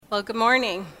Well, good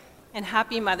morning and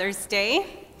happy Mother's Day.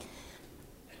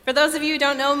 For those of you who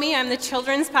don't know me, I'm the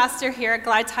children's pastor here at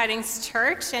Glad Tidings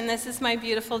Church, and this is my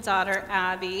beautiful daughter,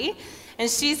 Abby, and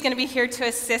she's going to be here to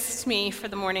assist me for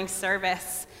the morning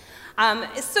service.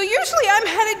 So usually I'm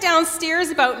headed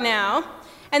downstairs about now,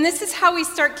 and this is how we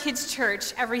start kids'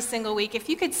 church every single week. If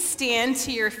you could stand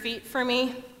to your feet for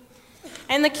me.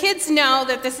 And the kids know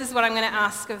that this is what I'm going to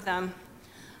ask of them.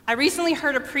 I recently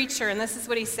heard a preacher, and this is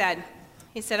what he said.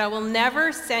 He said, "I will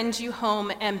never send you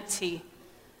home empty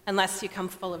unless you come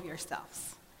full of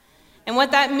yourselves." And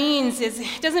what that means is,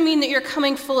 it doesn't mean that you're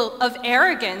coming full of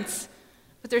arrogance,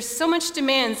 but there's so much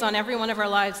demands on every one of our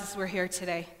lives as we're here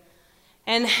today.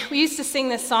 And we used to sing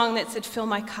this song that said, "Fill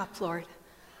my cup, Lord,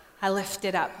 I lift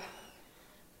it up."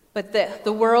 But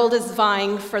the world is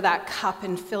vying for that cup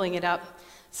and filling it up.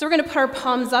 So we're going to put our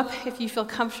palms up if you feel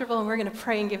comfortable, and we're going to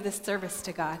pray and give this service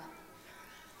to God.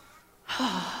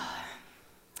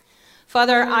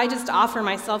 Father, I just offer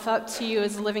myself up to you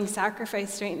as a living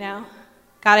sacrifice right now.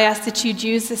 God, I ask that you'd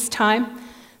use this time,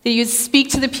 that you'd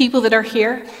speak to the people that are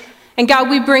here. And God,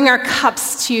 we bring our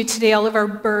cups to you today, all of our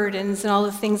burdens and all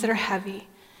the things that are heavy.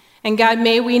 And God,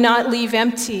 may we not leave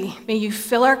empty. May you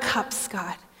fill our cups,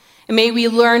 God. And may we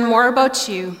learn more about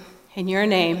you. In your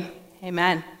name,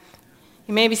 amen.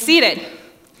 You may be seated.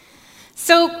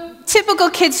 So, typical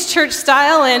kids' church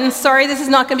style, and sorry, this is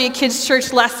not going to be a kids'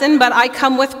 church lesson, but I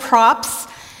come with props,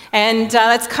 and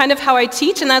that's kind of how I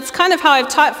teach, and that's kind of how I've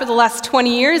taught for the last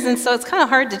 20 years, and so it's kind of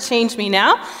hard to change me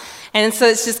now, and so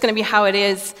it's just going to be how it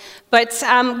is. But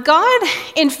God,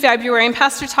 in February, and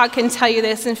Pastor Todd can tell you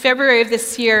this, in February of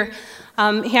this year,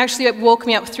 he actually woke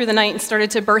me up through the night and started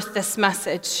to birth this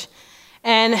message.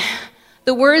 And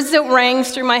the words that rang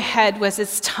through my head was,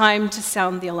 "It's time to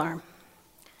sound the alarm."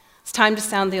 It's time to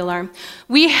sound the alarm.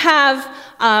 We have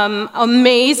an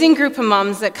amazing group of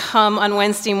moms that come on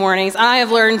Wednesday mornings. I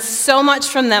have learned so much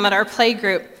from them at our play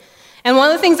group. And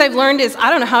one of the things I've learned is, I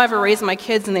don't know how I ever raised my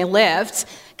kids and they lived,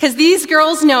 because these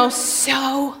girls know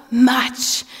so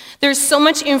much. There's so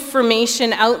much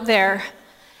information out there,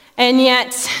 and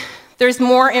yet there's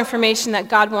more information that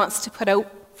God wants to put out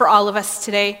for all of us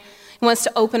today. He wants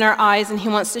to open our eyes, and he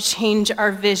wants to change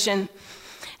our vision.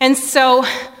 And so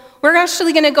we're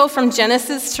actually going to go from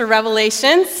Genesis to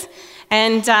Revelations,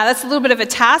 and that's a little bit of a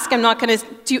task. I'm not going to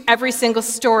do every single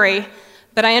story,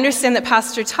 but I understand that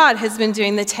Pastor Todd has been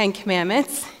doing the Ten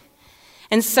Commandments,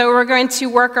 and so we're going to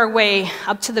work our way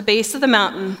up to the base of the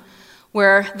mountain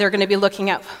where they're going to be looking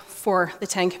up for the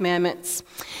Ten Commandments.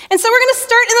 And so we're going to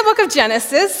start in the book of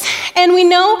Genesis, and we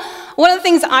know one of the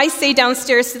things I say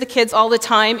downstairs to the kids all the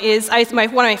time is, one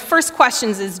of my first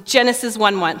questions is Genesis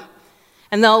 1:1.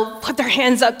 And they'll put their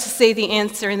hands up to say the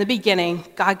answer. In the beginning,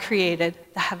 God created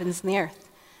the heavens and the earth.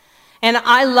 And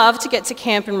I love to get to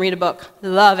camp and read a book.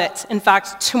 Love it. In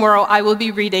fact, tomorrow I will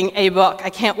be reading a book.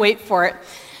 I can't wait for it.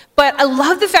 But I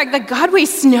love the fact that God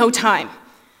wastes no time.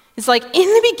 It's like, in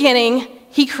the beginning,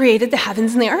 he created the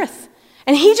heavens and the earth.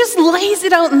 And he just lays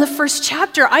it out in the first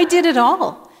chapter. I did it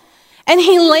all. And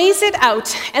he lays it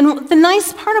out. And the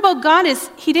nice part about God is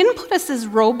he didn't put us as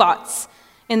robots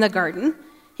in the garden.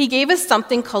 He gave us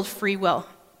something called free will,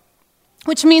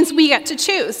 which means we get to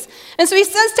choose. And so he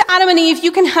says to Adam and Eve,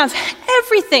 you can have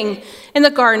everything in the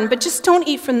garden, but just don't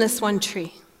eat from this one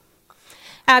tree.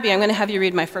 Abby, I'm going to have you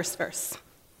read my first verse.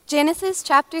 Genesis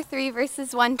chapter 3,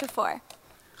 verses 1 to 4.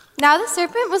 Now the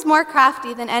serpent was more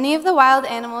crafty than any of the wild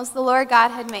animals the Lord God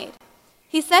had made.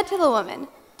 He said to the woman,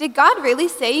 "Did God really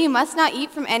say you must not eat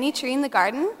from any tree in the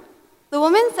garden?" The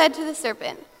woman said to the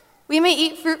serpent, "We may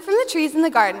eat fruit from the trees in the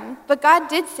garden, but God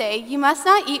did say, you must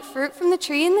not eat fruit from the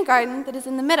tree in the garden that is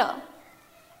in the middle.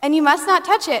 And you must not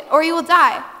touch it, or you will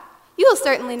die." "You will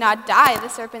certainly not die," the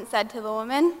serpent said to the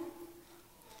woman.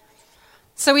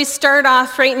 So we start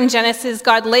off right in Genesis.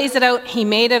 God lays it out. He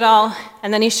made it all.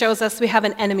 And then he shows us we have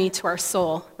an enemy to our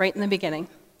soul right in the beginning.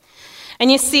 And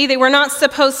you see, they were not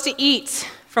supposed to eat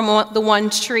from the one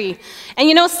tree. And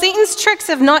you know, Satan's tricks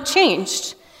have not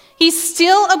changed. He's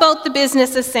still about the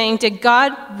business of saying, did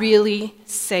God really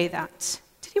say that?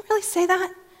 Did he really say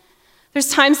that? There's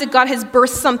times that God has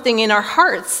birthed something in our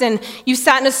hearts, and you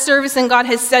sat in a service and God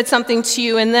has said something to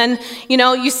you, and then,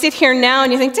 you sit here now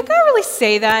and you think, did God really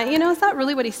say that? Is that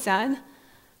really what he said?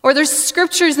 Or there's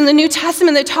scriptures in the New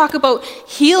Testament that talk about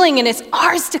healing, and it's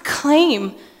ours to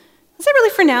claim. Is that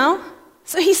really for now?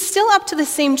 So he's still up to the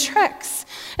same tricks.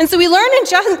 And so we learn in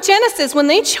Genesis, when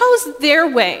they chose their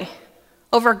way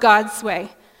over God's way,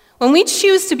 when we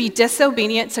choose to be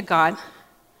disobedient to God,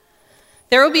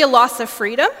 there will be a loss of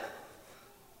freedom,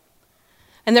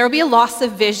 and there will be a loss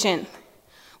of vision.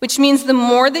 which means the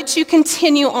more that you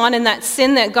continue on in that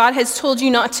sin that God has told you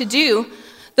not to do,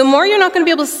 the more you're not going to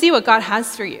be able to see what God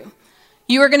has for you.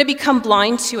 You are going to become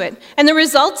blind to it. And the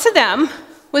result to them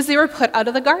was they were put out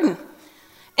of the garden.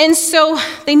 And so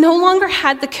they no longer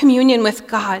had the communion with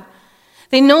God.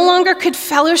 They no longer could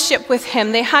fellowship with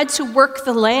him. They had to work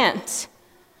the land.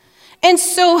 And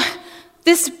so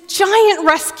this giant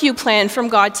rescue plan from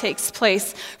God takes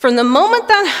place. From the moment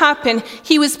that happened,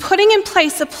 he was putting in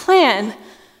place a plan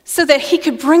so that he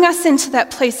could bring us into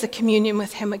that place of communion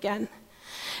with him again.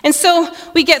 And so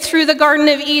we get through the Garden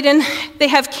of Eden. They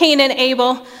have Cain and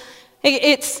Abel.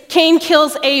 It's Cain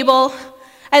kills Abel.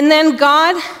 And then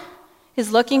God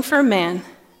is looking for a man.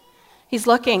 He's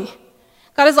looking.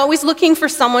 God is always looking for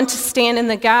someone to stand in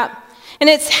the gap. And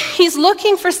he's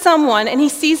looking for someone, and he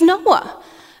sees Noah.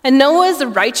 And Noah is a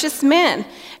righteous man.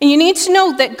 And you need to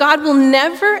know that God will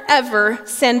never, ever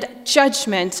send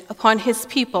judgment upon his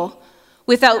people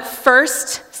without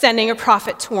first sending a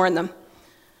prophet to warn them.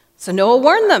 So Noah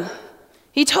warned them.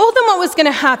 He told them what was going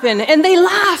to happen, and they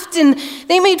laughed, and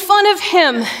they made fun of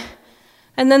him.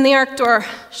 And then the ark door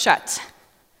shut.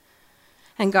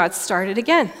 And God started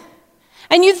again.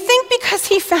 And you'd think because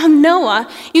he found Noah,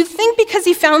 you'd think because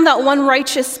he found that one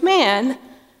righteous man,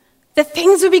 that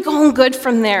things would be going good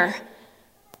from there.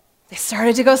 They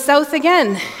started to go south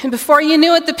again. And before you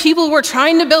knew it, the people were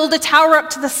trying to build a tower up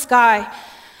to the sky.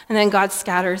 And then God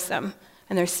scatters them,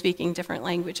 and they're speaking different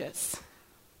languages.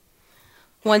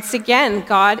 Once again,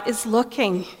 God is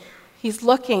looking. He's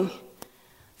looking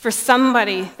for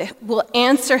somebody that will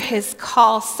answer his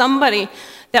call, somebody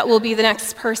that will be the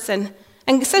next person.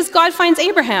 And it says God finds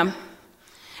Abraham.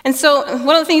 And so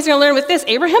one of the things you're going to learn with this,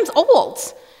 Abraham's old.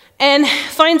 And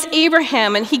finds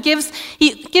Abraham, and he gives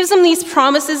him these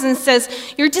promises and says,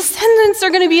 your descendants are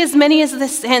going to be as many as the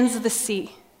sands of the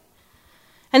sea.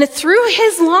 And through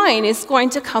his line is going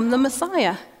to come the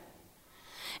Messiah.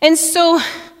 And so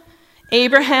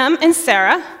Abraham and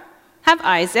Sarah have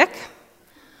Isaac.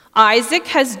 Isaac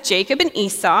has Jacob and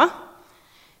Esau.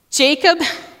 Jacob,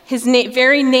 his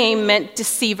very name meant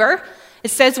deceiver. It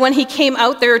says when he came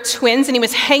out, they were twins, and he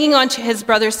was hanging onto his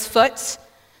brother's foot.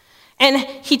 And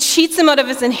he cheats him out of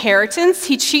his inheritance.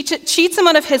 He cheats him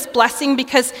out of his blessing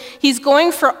because he's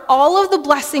going for all of the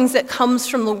blessings that comes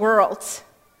from the world.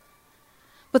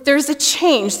 But there's a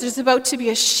change. There's about to be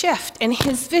a shift in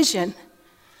his vision.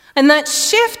 And that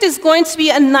shift is going to be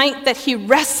a night that he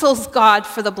wrestles God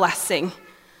for the blessing.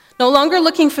 No longer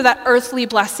looking for that earthly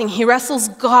blessing, he wrestles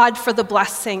God for the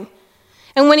blessing.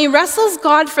 And when he wrestles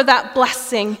God for that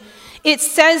blessing, it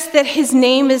says that his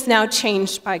name is now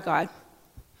changed by God.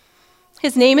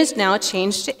 His name is now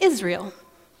changed to Israel,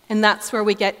 and that's where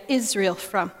we get Israel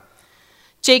from.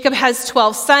 Jacob has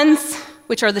 12 sons,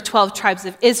 which are the 12 tribes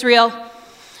of Israel,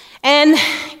 and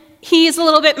he's a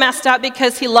little bit messed up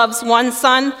because he loves one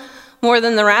son more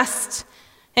than the rest,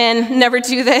 and never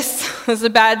do this. It was a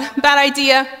bad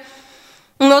idea.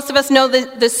 Most of us know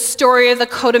the story of the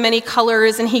coat of many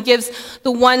colors, and he gives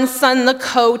the one son the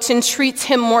coat and treats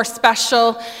him more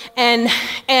special, and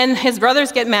his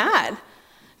brothers get mad.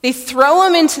 They throw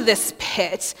him into this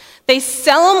pit. They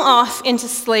sell him off into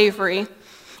slavery.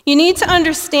 You need to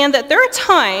understand that there are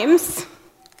times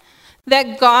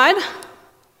that God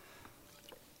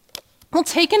will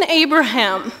take an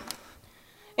Abraham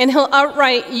and he'll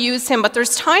outright use him, but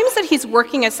there's times that he's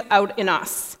working us out in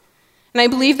us. And I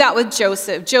believe that with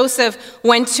Joseph. Joseph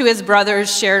went to his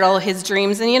brothers, shared all his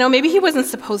dreams, and maybe he wasn't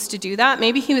supposed to do that.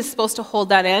 Maybe he was supposed to hold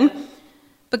that in.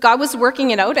 But God was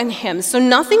working it out in him. So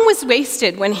nothing was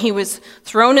wasted when he was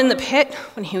thrown in the pit,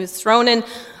 when he was thrown in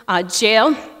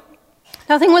jail.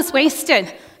 Nothing was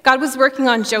wasted. God was working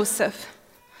on Joseph.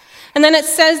 And then it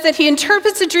says that he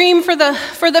interprets a dream for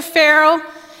the Pharaoh,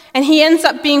 and he ends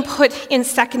up being put in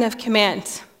second of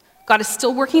command. God is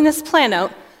still working this plan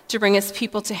out to bring his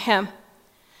people to him.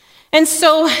 And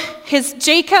so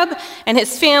Jacob and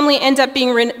his family end up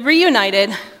being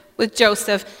reunited with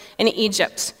Joseph in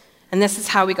Egypt. And this is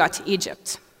how we got to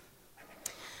Egypt.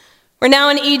 We're now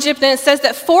in Egypt, and it says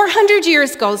that 400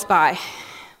 years goes by.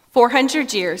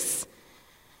 400 years.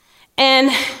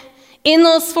 And in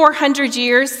those 400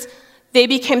 years, they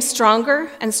became stronger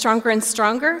and stronger and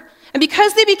stronger. And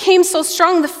because they became so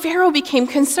strong, the Pharaoh became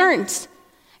concerned.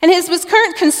 And his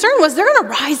current concern was they're going to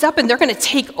rise up and they're going to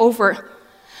take over.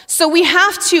 So we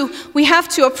have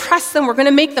to oppress them. We're going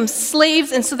to make them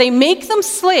slaves. And so they make them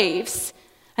slaves.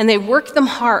 And they work them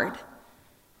hard.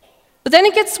 But then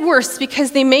it gets worse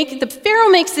because the Pharaoh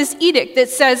makes this edict that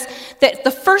says that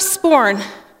the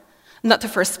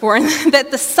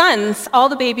sons, all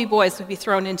the baby boys would be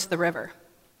thrown into the river.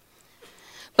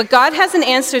 But God has an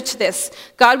answer to this.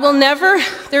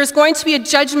 There's going to be a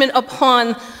judgment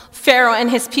upon Pharaoh and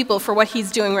his people for what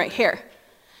he's doing right here.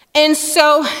 And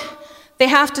so they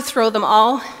have to throw them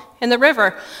all in the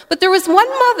river. But there was one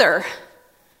mother.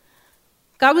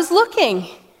 God was looking.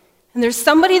 And there's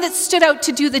somebody that stood out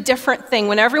to do the different thing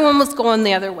when everyone was going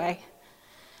the other way.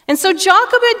 And so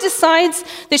Jochebed decides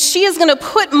that she is going to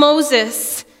put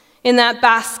Moses in that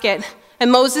basket.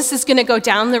 And Moses is going to go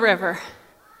down the river.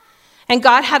 And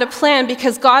God had a plan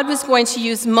because God was going to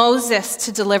use Moses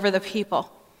to deliver the people.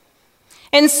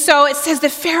 And so it says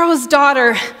that Pharaoh's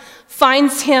daughter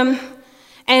finds him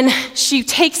and she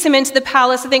takes him into the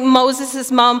palace. I think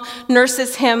Moses' mom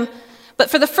nurses him. But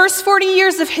for the first 40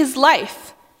 years of his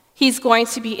life, he's going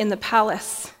to be in the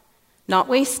palace, not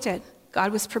wasted.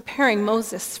 God was preparing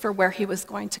Moses for where he was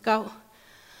going to go.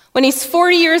 When he's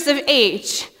 40 years of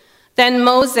age, then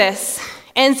Moses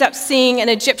ends up seeing an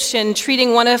Egyptian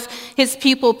treating one of his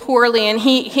people poorly, and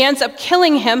he ends up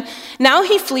killing him. Now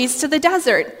he flees to the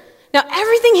desert. Now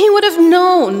everything he would have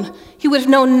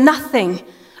known nothing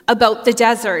about the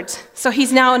desert. So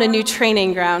he's now in a new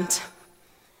training ground.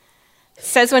 It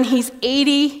says when he's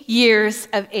 80 years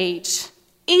of age.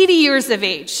 80 years of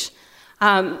age.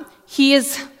 He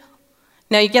is,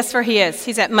 now you guess where he is.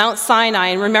 He's at Mount Sinai,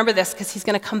 and remember this because he's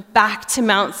going to come back to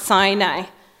Mount Sinai.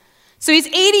 So he's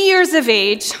 80 years of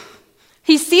age.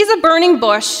 He sees a burning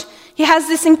bush. He has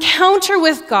this encounter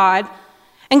with God.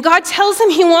 And God tells him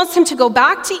he wants him to go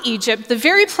back to Egypt, the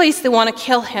very place they want to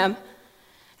kill him,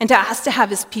 and to ask to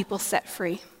have his people set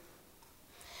free.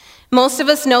 Most of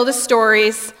us know the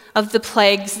stories of the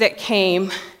plagues that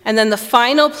came. And then the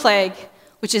final plague,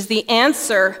 which is the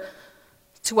answer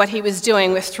to what he was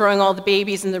doing with throwing all the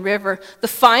babies in the river. The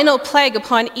final plague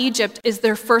upon Egypt is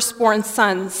their firstborn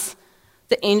sons.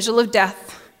 The angel of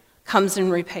death comes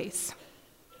and repays.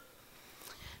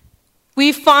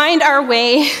 We find our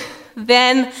way,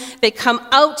 then they come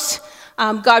out.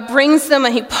 God brings them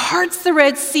and he parts the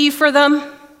Red Sea for them.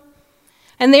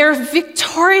 And they are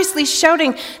victoriously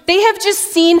shouting. They have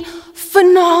just seen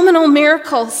phenomenal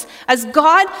miracles as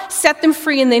God set them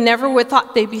free, and they never would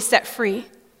thought they'd be set free.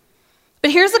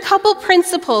 But here's a couple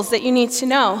principles that you need to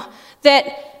know.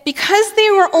 That because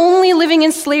they were only living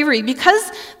in slavery,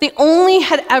 because they only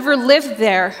had ever lived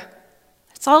there,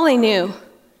 that's all they knew.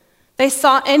 They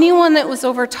saw anyone that was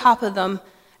over top of them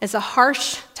as a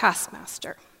harsh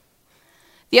taskmaster.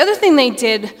 The other thing they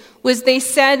did was they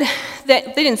said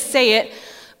that, they didn't say it,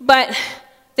 but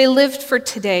they lived for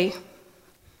today.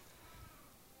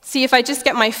 See, if I just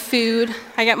get my food,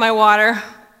 I get my water,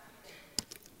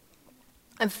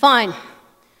 I'm fine.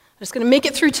 I'm just going to make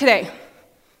it through today.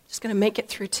 Just going to make it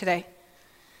through today.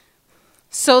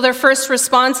 So their first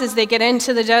response is they get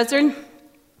into the desert,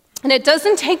 and it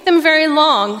doesn't take them very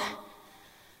long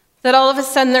that all of a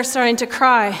sudden they're starting to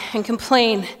cry and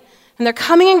complain. And they're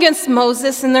coming against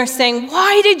Moses, and they're saying,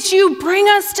 "Why did you bring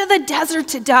us to the desert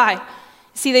to die?"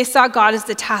 See, they saw God as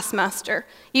the taskmaster.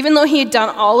 Even though he had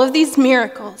done all of these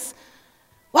miracles,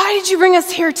 why did you bring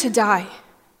us here to die?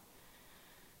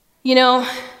 You know,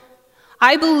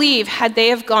 I believe had they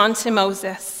have gone to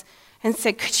Moses and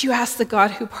said, "Could you ask the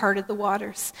God who parted the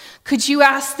waters? Could you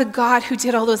ask the God who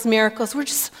did all those miracles?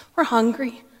 We're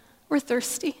hungry. We're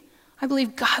thirsty." I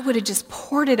believe God would have just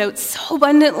poured it out so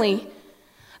abundantly.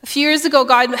 A few years ago,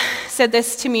 God said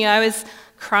this to me. I was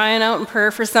crying out in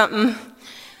prayer for something.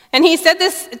 And he said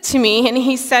this to me, and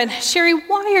he said, "Sherry,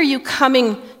 why are you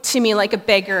coming to me like a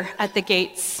beggar at the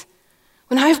gates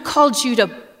when I've called you to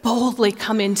boldly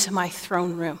come into my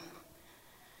throne room?"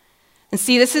 And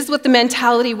see, this is what the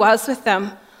mentality was with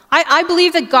them. I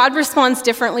believe that God responds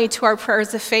differently to our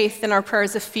prayers of faith than our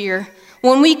prayers of fear.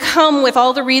 When we come with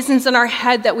all the reasons in our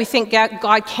head that we think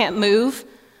God can't move,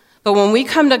 but when we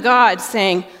come to God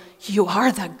saying, "You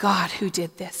are the God who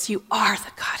did this. You are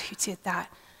the God who did that,"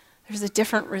 there's a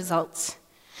different result.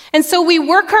 And so we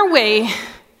work our way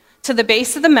to the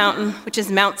base of the mountain, which is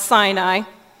Mount Sinai,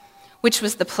 which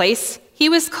was the place he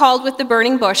was called with the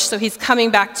burning bush. So he's coming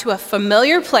back to a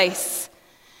familiar place.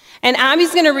 And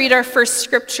Abby's going to read our first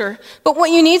scripture. But what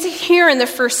you need to hear in the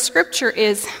first scripture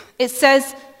is, it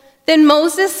says, "Then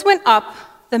Moses went up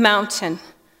the mountain.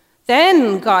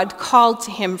 Then God called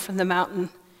to him from the mountain."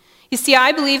 You see,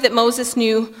 I believe that Moses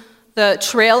knew the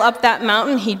trail up that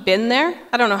mountain. He'd been there.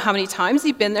 I don't know how many times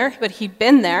he'd been there, but he'd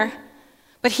been there.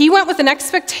 But he went with an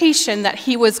expectation that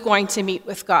he was going to meet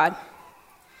with God.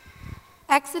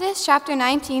 Exodus chapter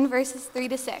 19, verses 3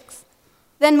 to 6.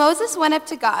 Then Moses went up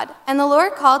to God, and the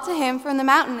Lord called to him from the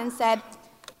mountain and said,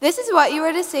 "This is what you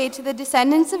are to say to the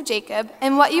descendants of Jacob,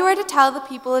 and what you are to tell the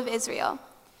people of Israel.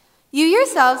 You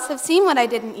yourselves have seen what I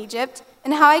did in Egypt,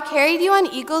 and how I carried you on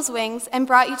eagle's wings and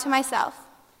brought you to myself.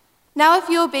 Now if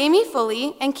you obey me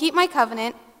fully and keep my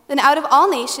covenant, then out of all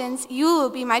nations you will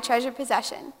be my treasured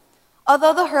possession.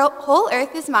 Although the whole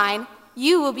earth is mine,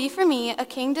 you will be for me a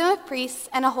kingdom of priests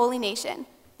and a holy nation.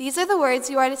 These are the words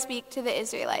you are to speak to the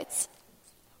Israelites.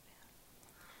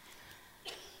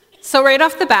 So right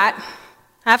off the bat,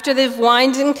 after they've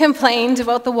whined and complained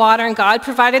about the water, and God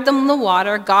provided them the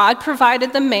water, God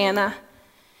provided the manna,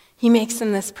 he makes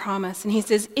them this promise. And he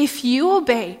says, if you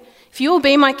obey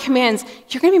my commands,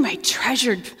 you're going to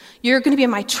be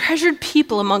my treasured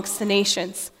people amongst the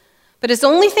nations. But his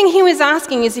only thing he was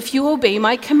asking is if you obey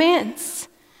my commands.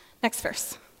 Next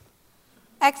verse.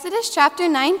 Exodus chapter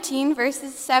 19,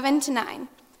 verses 7 to 9.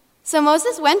 So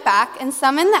Moses went back and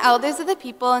summoned the elders of the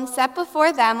people and set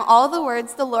before them all the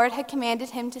words the Lord had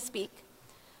commanded him to speak.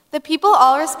 The people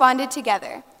all responded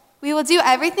together, "We will do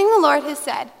everything the Lord has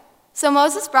said." So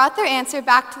Moses brought their answer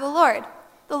back to the Lord.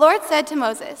 The Lord said to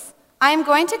Moses, "I am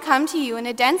going to come to you in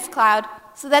a dense cloud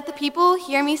so that the people will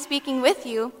hear me speaking with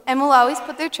you and will always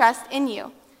put their trust in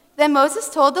you." Then Moses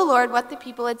told the Lord what the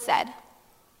people had said.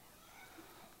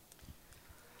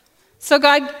 So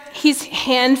God, he's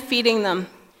hand-feeding them.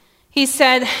 He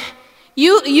said,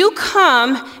 you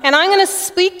come, and I'm going to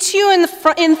speak to you in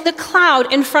the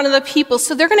cloud in front of the people.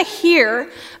 So they're going to hear,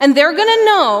 and they're going to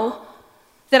know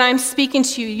that I'm speaking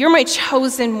to you. You're my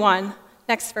chosen one.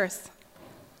 Next verse.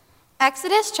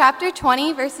 Exodus chapter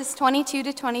 20, verses 22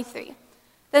 to 23.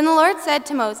 Then the Lord said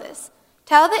to Moses,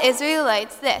 "Tell the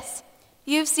Israelites this.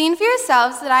 You have seen for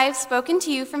yourselves that I have spoken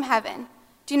to you from heaven.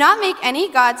 Do not make any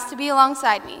gods to be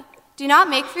alongside me. Do not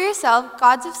make for yourself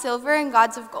gods of silver and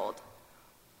gods of gold."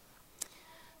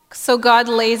 So God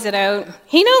lays it out.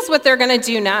 He knows what they're going to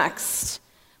do next.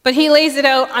 But he lays it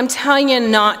out. I'm telling you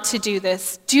not to do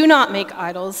this. Do not make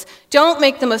idols. Don't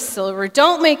make them of silver.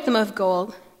 Don't make them of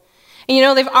gold.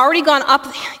 And they've already gone up.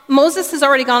 Moses has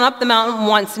already gone up the mountain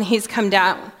once, and he's come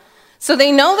down. So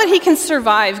they know that he can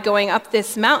survive going up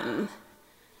this mountain.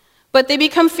 But they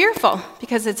become fearful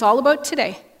because it's all about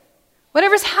today.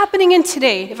 Whatever's happening in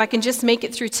today, if I can just make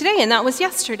it through today, and that was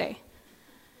yesterday.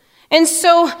 And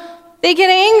so they get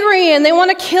angry and they want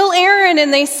to kill Aaron,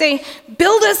 and they say,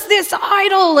 "Build us this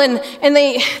idol." And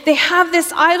they have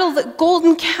this idol, the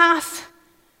golden calf.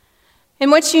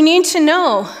 And what you need to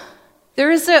know,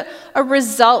 there is a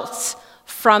result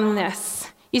from this.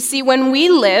 You see, when we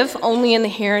live only in the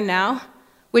here and now,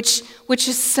 which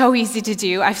is so easy to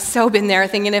do. I've so been there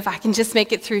thinking, if I can just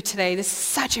make it through today, this is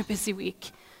such a busy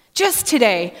week. Just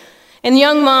today. And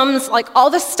young moms, like all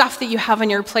the stuff that you have on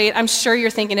your plate, I'm sure you're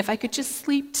thinking, if I could just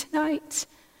sleep tonight.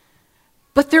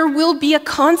 But there will be a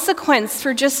consequence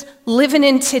for just living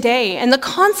in today. And the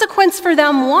consequence for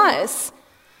them was,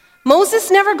 Moses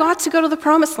never got to go to the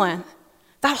promised land.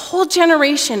 That whole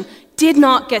generation did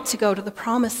not get to go to the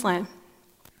promised land.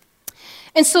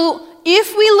 And so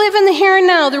if we live in the here and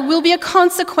now, there will be a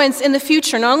consequence in the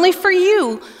future, not only for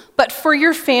you, but for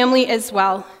your family as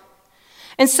well.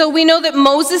 And so we know that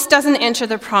Moses doesn't enter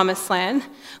the promised land.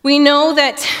 We know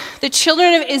that the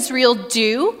children of Israel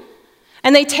do,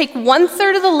 and they take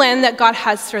 1/3 of the land that God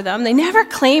has for them. They never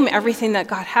claim everything that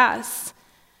God has.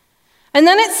 And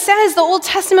then it says, the Old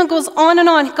Testament goes on and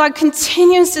on. God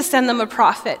continues to send them a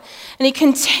prophet, and he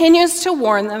continues to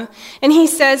warn them. And he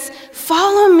says,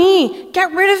 "Follow me,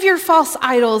 get rid of your false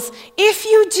idols. If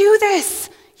you do this,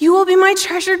 you will be my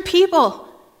treasured people."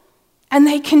 And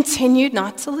they continued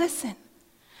not to listen.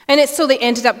 And so they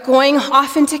ended up going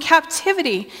off into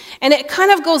captivity. And it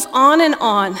kind of goes on and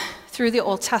on through the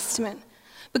Old Testament.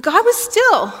 But God was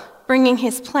still bringing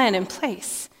his plan in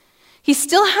place. He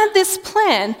still had this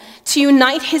plan to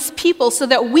unite his people so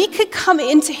that we could come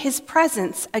into his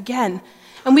presence again.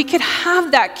 And we could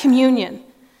have that communion.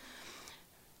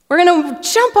 We're going to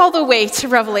jump all the way to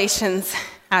Revelations.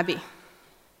 Abby.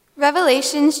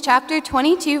 Revelations chapter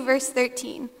 22, verse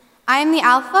 13. "I am the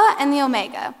Alpha and the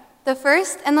Omega, the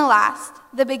first and the last,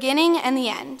 the beginning and the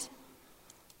end."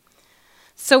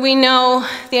 So we know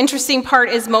the interesting part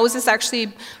is Moses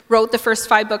actually wrote the first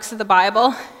 5 books of the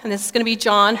Bible, and this is going to be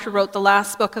John who wrote the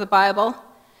last book of the Bible.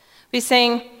 He's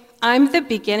saying, "I'm the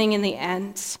beginning and the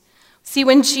end." See,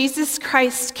 when Jesus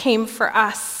Christ came for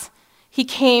us, he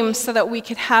came so that we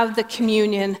could have the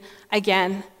communion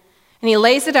again. And he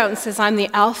lays it out and says, "I'm the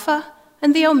Alpha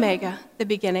and the Omega, the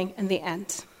beginning and the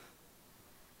end."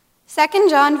 2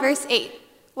 John verse 8.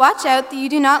 "Watch out that you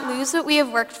do not lose what we have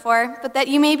worked for, but that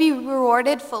you may be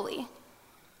rewarded fully."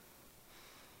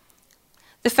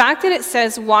 The fact that it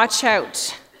says, "watch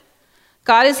out,"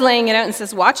 God is laying it out and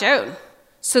says, watch out,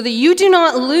 so that you do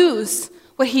not lose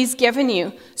what he's given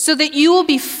you, so that you will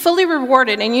be fully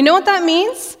rewarded. And you know what that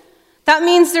means? That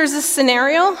means there's a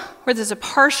scenario where there's a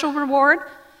partial reward,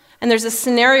 and there's a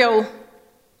scenario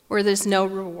where there's no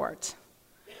reward.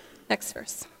 Next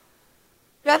verse.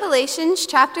 Revelation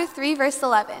chapter 3, verse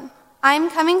 11. I am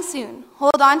coming soon.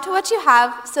 Hold on to what you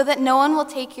have so that no one will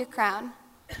take your crown.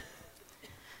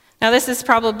 Now, this is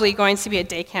probably going to be a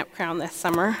day camp crown this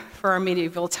summer for our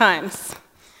medieval times.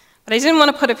 But I didn't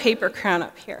want to put a paper crown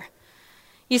up here.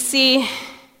 You see,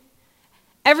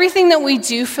 everything that we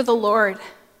do for the Lord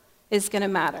is going to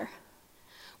matter.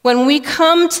 When we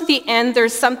come to the end,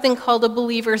 there's something called a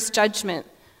believer's judgment.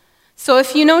 So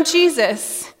if you know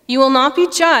Jesus, you will not be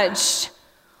judged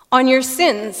on your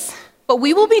sins, but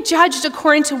we will be judged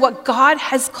according to what God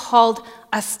has called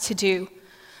us to do.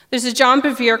 There's a John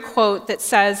Bevere quote that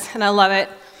says, and I love it,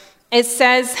 it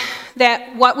says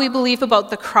that what we believe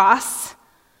about the cross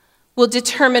will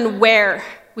determine where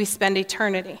we spend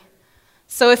eternity.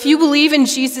 So if you believe in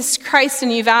Jesus Christ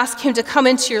and you've asked him to come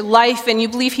into your life and you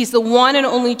believe he's the one and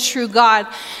only true God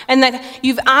and that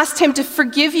you've asked him to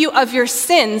forgive you of your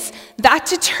sins, that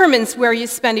determines where you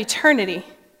spend eternity.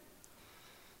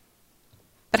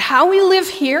 But how we live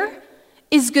here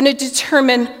is going to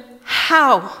determine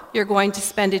how you're going to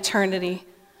spend eternity.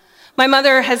 My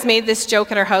mother has made this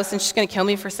joke at her house, and she's going to kill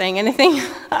me for saying anything.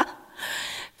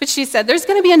 But she said, there's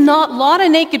going to be a lot of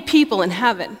naked people in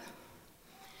heaven.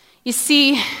 You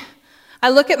see,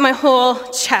 I look at my whole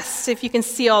chest, if you can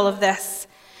see all of this.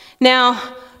 Now,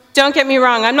 don't get me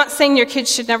wrong. I'm not saying your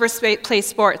kids should never play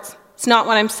sports. It's not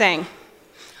what I'm saying.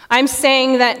 I'm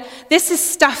saying that this is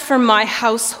stuff from my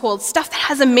household, stuff that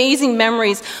has amazing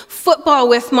memories. Football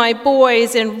with my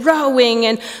boys and rowing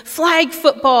and flag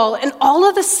football and all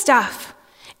of the stuff.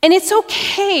 And it's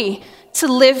okay to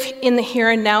live in the here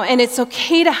and now, and it's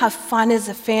okay to have fun as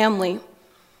a family.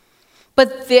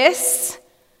 But this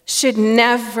should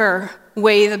never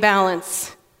weigh the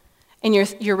balance in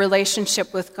your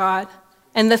relationship with God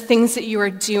and the things that you are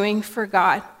doing for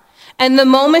God. And the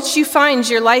moment you find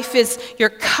your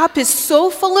cup is so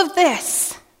full of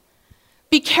this,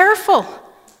 be careful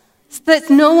so that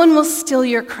no one will steal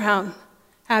your crown.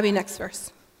 Abby, next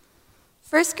verse.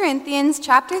 1 Corinthians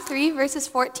chapter 3, verses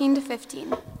 14 to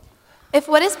 15. If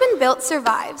what has been built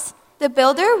survives, the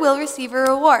builder will receive a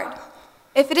reward.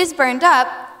 If it is burned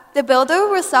up, the builder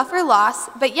will suffer loss,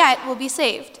 but yet will be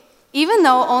saved, even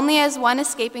though only as one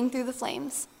escaping through the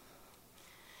flames.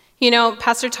 You know,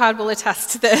 Pastor Todd will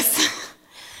attest to this.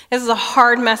 This is a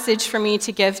hard message for me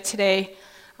to give today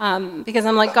because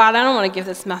I'm like, God, I don't want to give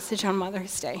this message on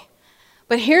Mother's Day.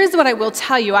 But here's what I will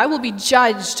tell you. I will be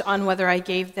judged on whether I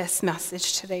gave this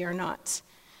message today or not.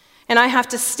 And I have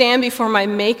to stand before my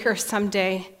Maker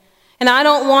someday. And I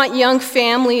don't want young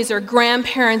families or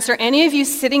grandparents or any of you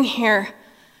sitting here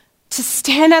to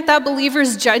stand at that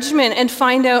believer's judgment and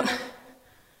find out,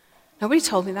 nobody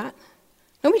told me that.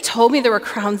 Nobody told me there were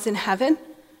crowns in heaven.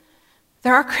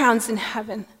 There are crowns in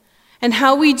heaven. And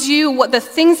how we do what the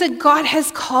things that God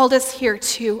has called us here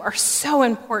to are so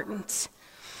important.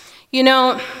 You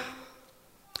know,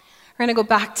 we're going to go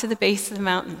back to the base of the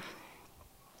mountain.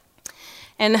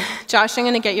 And Josh, I'm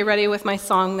going to get you ready with my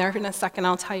song there in a second.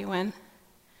 I'll tell you when.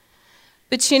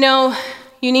 But you know,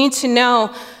 you need to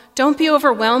know, don't be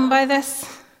overwhelmed by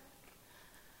this.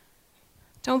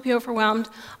 Don't be overwhelmed.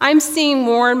 I'm seeing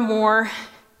more and more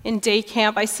in day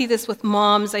camp. I see this with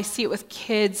moms. I see it with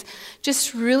kids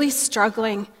just really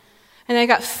struggling. And they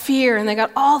got fear and they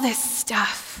got all this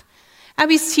stuff.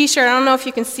 Abby's t-shirt, I don't know if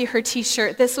you can see her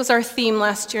t-shirt. This was our theme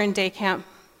last year in day camp.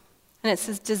 And it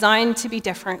says, designed to be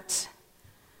different.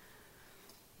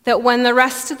 That when the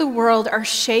rest of the world are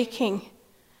shaking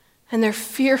and they're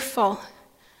fearful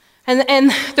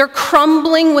and they're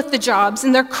crumbling with the jobs,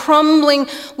 and they're crumbling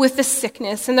with the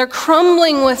sickness, and they're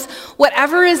crumbling with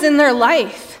whatever is in their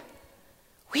life,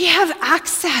 we have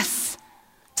access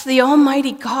to the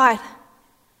Almighty God.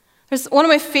 One of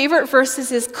my favorite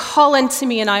verses is, call unto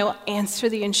me, and I will answer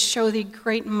thee and show thee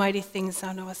great and mighty things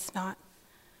thou knowest not.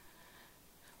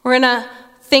 We're going to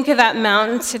think of that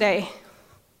mountain today.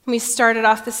 We started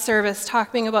off the service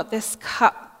talking about this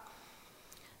cup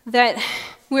that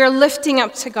we are lifting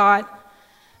up to God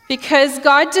because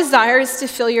God desires to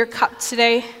fill your cup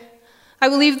today. I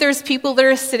believe there's people that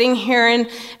are sitting here and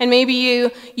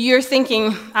maybe you're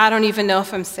thinking, I don't even know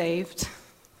if I'm saved.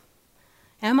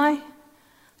 Am I?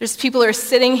 There's people that are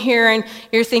sitting here and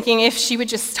you're thinking, if she would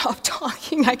just stop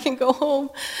talking, I can go home.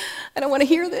 I don't want to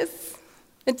hear this.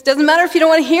 It doesn't matter if you don't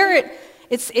want to hear it.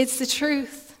 It's the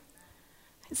truth.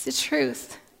 It's the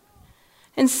truth.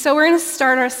 And so we're going to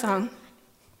start our song.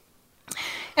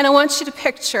 And I want you to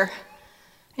picture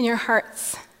in your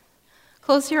hearts,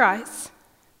 close your eyes.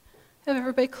 Have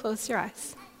everybody close your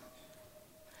eyes.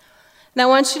 And I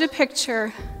want you to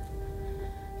picture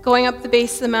going up the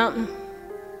base of the mountain.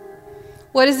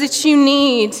 What is it you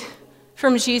need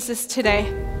from Jesus today?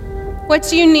 What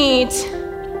do you need?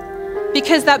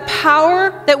 Because that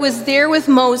power that was there with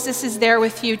Moses is there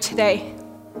with you today.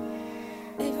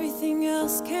 Everything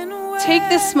else can wait. Take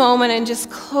this moment and just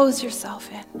close yourself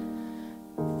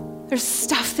in. There's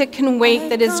stuff that can wait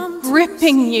that is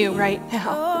gripping you right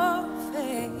now.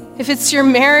 If it's your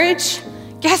marriage,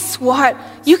 guess what?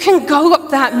 You can go up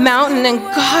that mountain and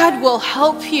God will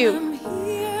help you.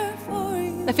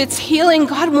 If it's healing,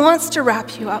 God wants to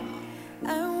wrap you up.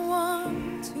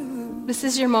 This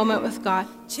is your moment with God.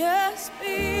 Just be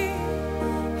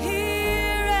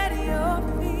here at your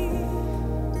feet.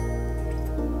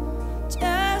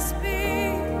 Just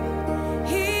be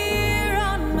here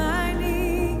on my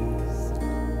knees.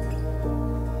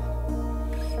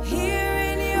 Here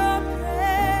in your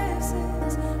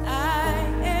presence, I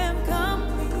am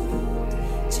complete.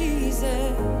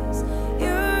 Jesus,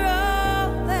 you're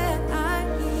all that I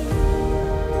need.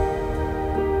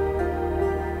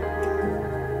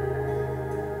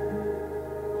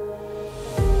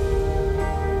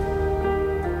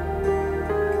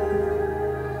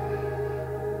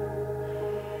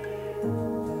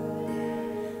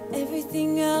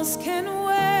 Everything else can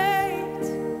wait.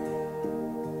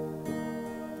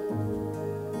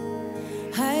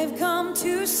 I've come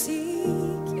to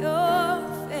seek your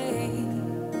face.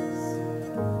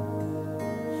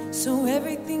 So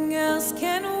everything else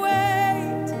can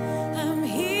wait. I'm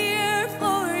here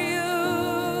for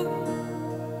you.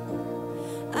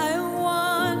 I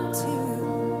want to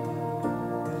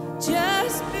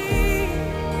just be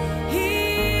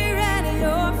here at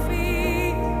your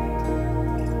feet.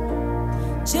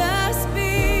 Just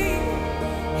be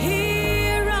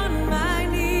here on my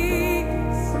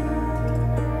knees.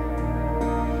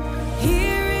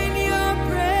 Here in your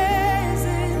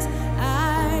presence,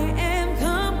 I am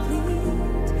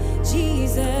complete.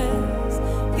 Jesus,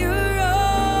 you're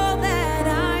all that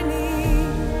I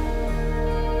need.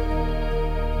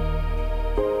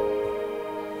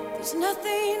 There's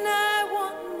nothing I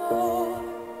want more.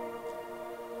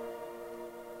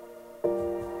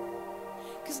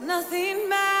 'Cause nothing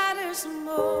matters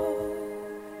more.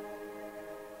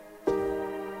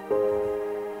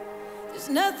 There's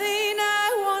nothing I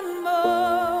want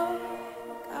more,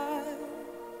 God.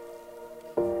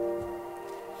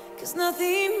 'Cause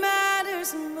nothing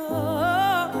matters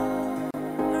more,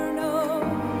 no.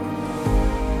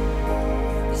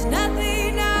 There's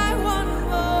nothing I want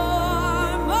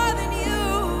more than you.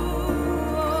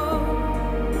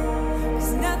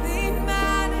 'Cause nothing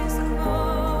matters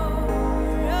more.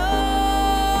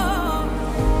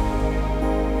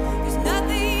 There's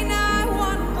nothing I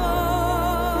want more.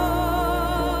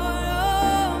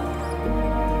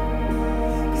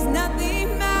 'Cause nothing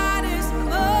matters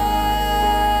more.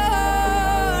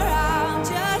 I'll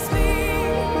just be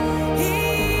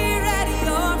here at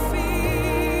your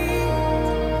feet.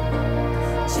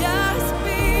 Just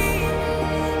be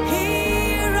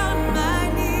here on my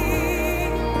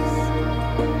knees.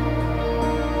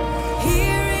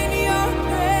 Here in your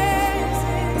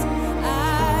presence, I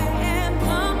am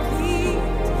complete.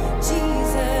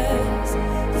 Jesus,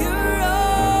 you're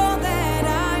all that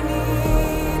I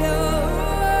need.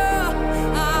 Oh,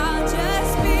 I'll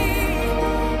just be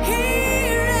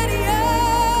here at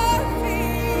your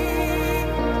feet.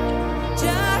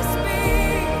 Just be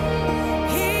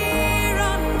here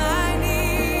on my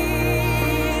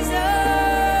knees.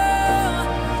 Oh,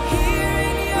 here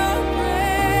in your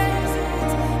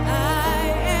presence, I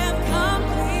am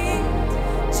complete.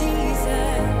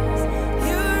 Jesus,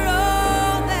 you're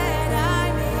all that I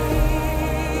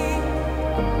need.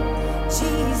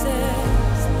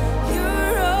 Jesus,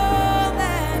 you're all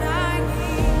that I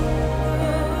need.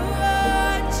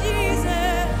 Oh,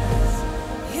 Jesus,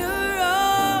 you're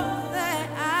all that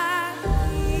I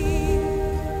need.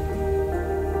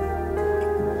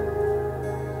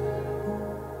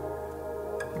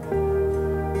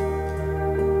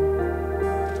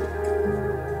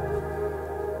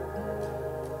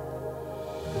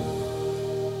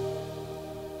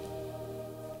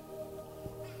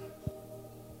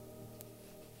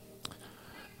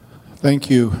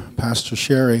 Thank you, Pastor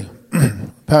Sherry.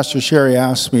 Pastor Sherry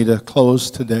asked me to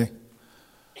close today.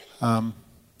 I've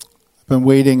been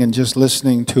waiting and just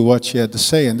listening to what she had to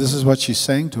say, and this is what she's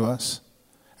saying to us.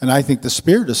 And I think the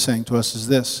Spirit is saying to us is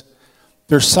this: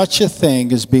 there's such a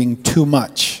thing as being too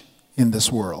much in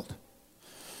this world.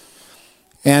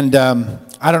 And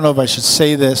I don't know if I should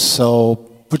say this, so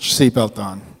put your seatbelt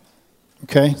on,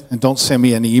 okay? And don't send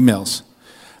me any emails.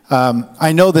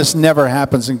 I know this never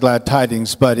happens in Glad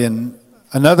Tidings, but in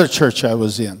another church I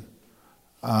was in,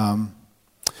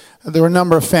 there were a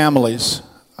number of families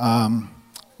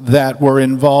that were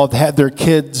involved, had their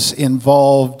kids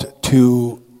involved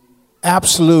to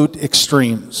absolute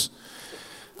extremes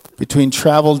between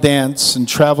travel dance and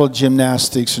travel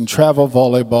gymnastics and travel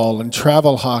volleyball and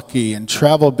travel hockey and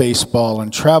travel baseball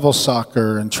and travel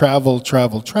soccer and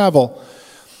travel.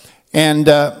 And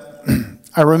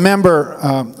I remember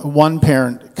one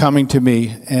parent coming to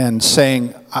me and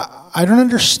saying, I don't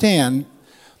understand.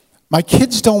 My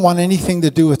kids don't want anything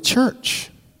to do with church.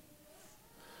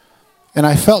 And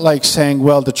I felt like saying,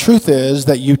 well, the truth is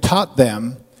that you taught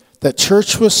them that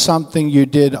church was something you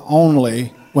did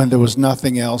only when there was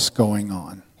nothing else going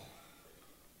on.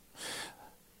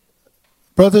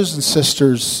 Brothers and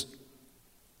sisters,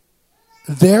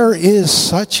 there is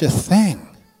such a thing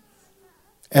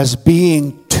as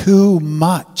being too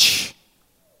much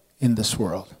in this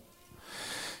world.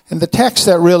 And the text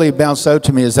that really bounced out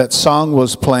to me as that song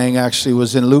was playing actually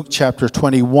was in Luke chapter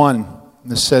 21.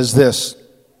 And it says this.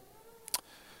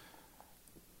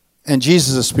 And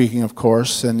Jesus is speaking, of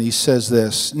course, and he says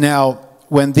this. Now,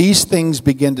 when these things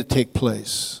begin to take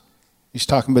place, he's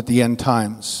talking about the end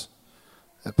times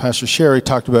that Pastor Sherry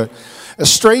talked about.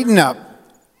 Straighten up.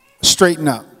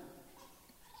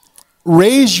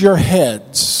 Raise your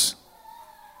heads.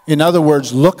 In other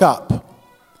words, look up,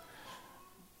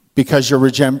 because your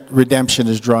redemption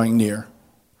is drawing near.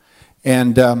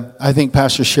 And I think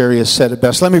Pastor Sherry has said it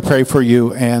best. Let me pray for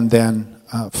you, and then,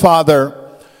 Father,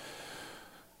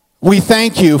 we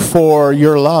thank you for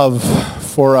your love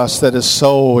for us that is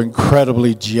so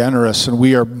incredibly generous, and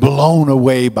we are blown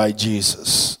away by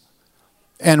Jesus.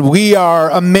 And we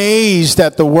are amazed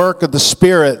at the work of the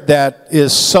Spirit that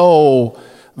is so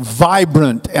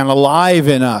vibrant and alive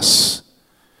in us.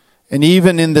 And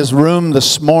even in this room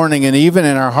this morning, and even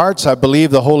in our hearts, I believe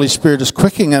the Holy Spirit is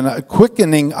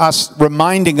quickening us,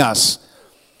 reminding us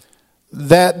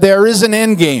that there is an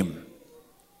end game.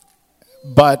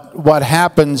 But what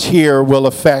happens here will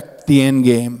affect the end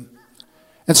game.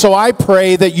 And so I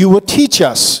pray that you will teach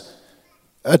us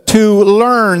to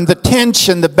learn the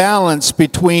tension, the balance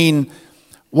between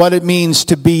what it means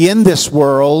to be in this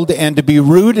world and to be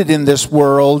rooted in this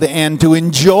world and to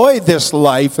enjoy this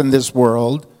life in this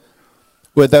world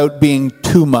without being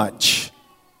too much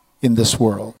in this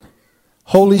world.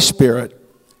 Holy Spirit,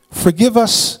 forgive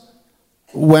us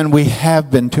when we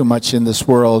have been too much in this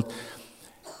world,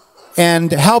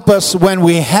 and help us when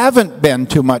we haven't been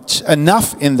too much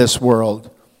enough in this world,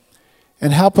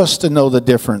 and help us to know the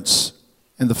difference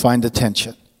and to find the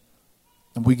tension.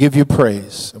 And we give you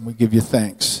praise and we give you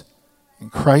thanks. In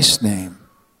Christ's name,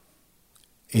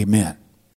 amen.